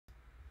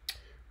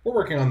We're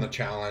working on the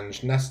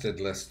challenge nested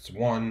lists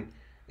 1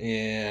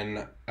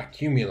 in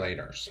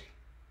accumulators.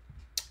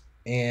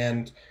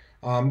 And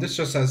this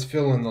just says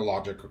fill in the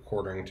logic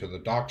according to the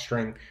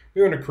docstring.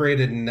 We want to create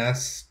a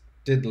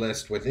nested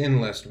list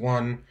within list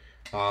 1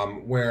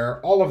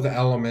 where all of the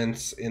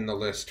elements in the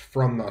list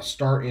from the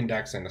start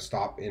index and the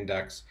stop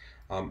index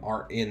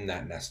are in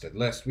that nested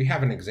list. We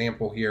have an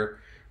example here.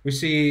 We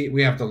see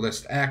we have the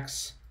list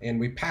X, and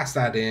we pass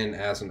that in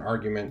as an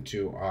argument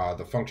to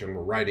the function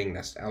we're writing,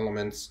 nest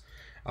elements.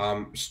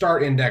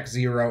 Start index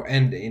 0,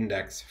 end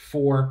index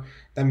 4.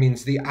 That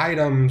means the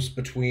items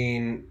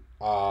between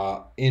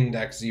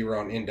index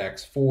 0 and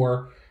index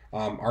 4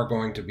 are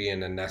going to be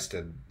in a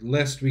nested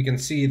list. We can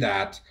see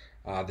that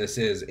this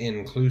is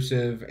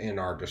inclusive in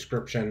our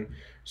description.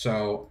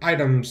 So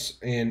items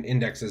in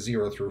indexes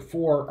 0 through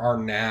 4 are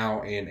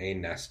now in a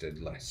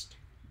nested list.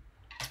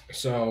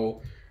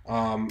 So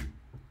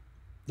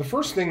the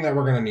first thing that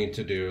we're going to need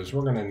to do is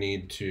we're going to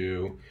need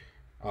to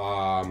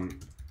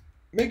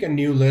make a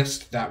new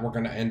list that we're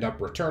going to end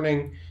up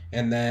returning,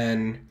 and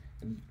then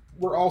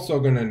we're also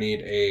going to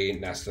need a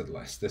nested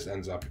list. This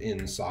ends up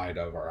inside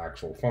of our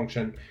actual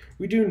function.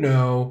 We do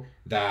know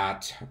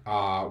that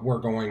we're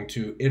going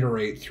to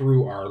iterate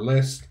through our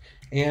list,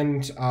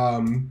 and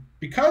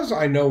because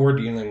I know we're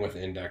dealing with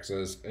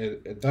indexes,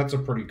 that's a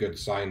pretty good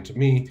sign to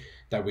me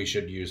that we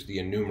should use the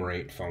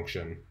enumerate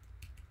function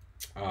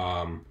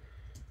to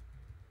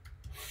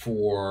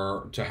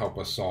help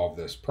us solve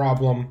this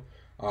problem.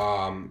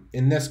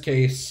 In this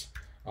case,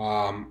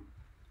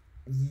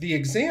 the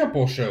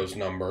example shows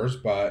numbers,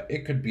 but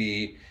it could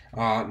be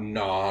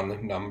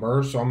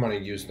non-numbers, so I'm going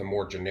to use the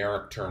more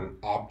generic term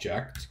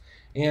object.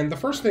 And the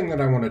first thing that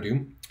I want to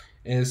do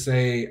is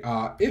say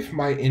if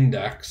my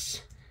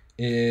index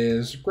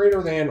is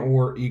greater than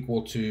or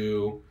equal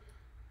to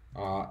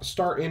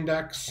start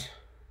index,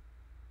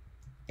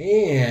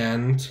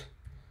 and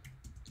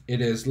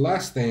it is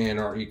less than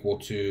or equal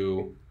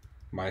to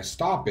my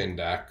stop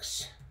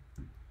index,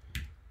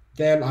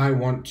 then I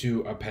want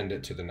to append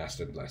it to the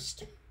nested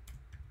list.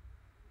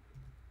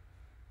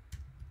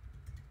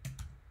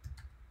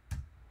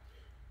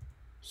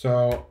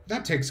 So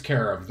that takes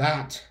care of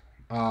that.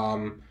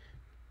 And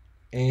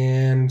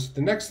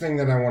the next thing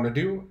that I want to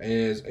do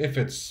is if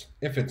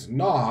it's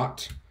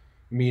not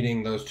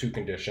meeting those two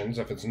conditions,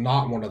 if it's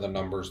not one of the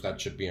numbers that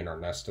should be in our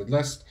nested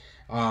list,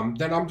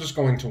 then I'm just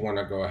going to want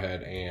to go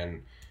ahead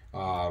and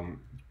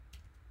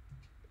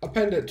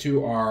append it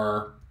to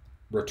our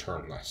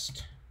return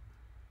list.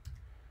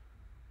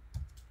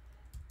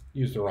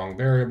 Use the wrong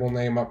variable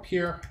name up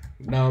here,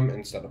 num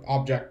instead of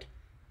object.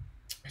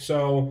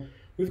 So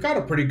we've got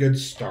a pretty good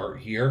start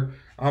here.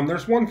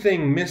 There's one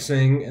thing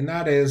missing, and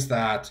that is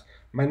that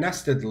my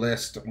nested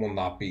list will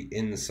not be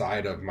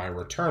inside of my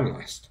return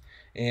list.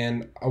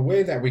 And a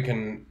way that we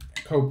can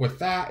cope with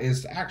that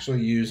is to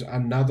actually use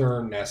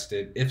another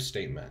nested if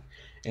statement.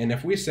 And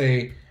if we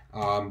say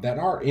that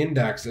our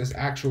index is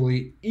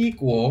actually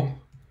equal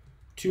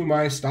to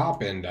my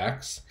stop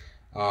index,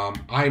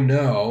 I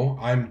know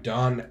I'm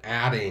done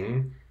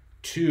adding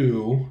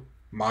to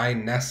my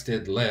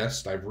nested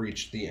list. I've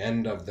reached the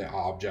end of the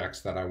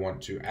objects that I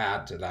want to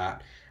add to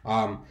that.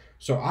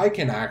 So I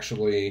can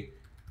actually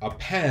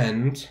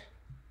append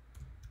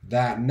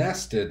that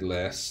nested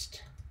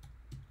list,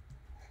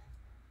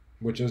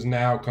 which is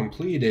now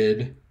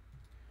completed,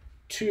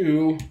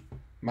 to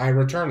my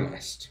return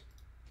list.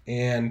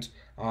 And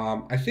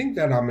I think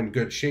that I'm in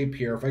good shape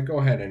here. If I go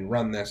ahead and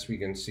run this, we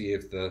can see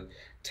if the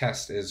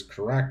test is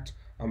correct.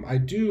 I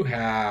do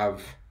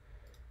have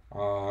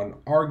an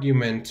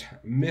argument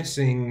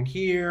missing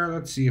here.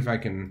 Let's see if I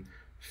can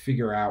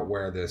figure out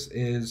where this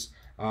is.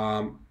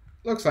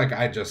 Looks like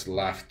I just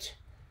left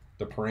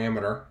the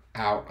parameter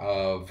out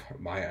of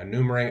my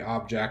enumerate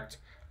object.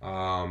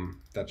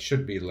 That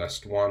should be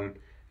list 1.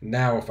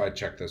 Now if I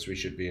check this, we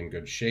should be in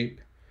good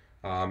shape.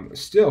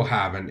 Still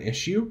have an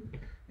issue,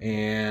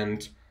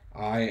 and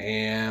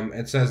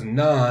it says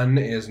none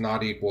is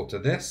not equal to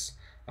this.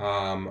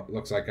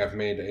 Looks like I've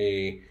made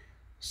a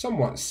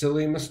somewhat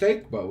silly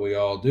mistake, but we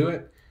all do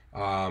it.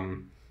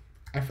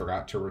 I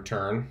forgot to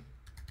return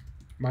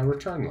my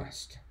return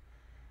list.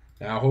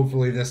 Now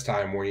hopefully this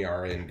time we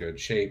are in good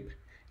shape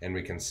and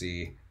we can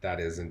see that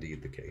is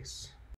indeed the case.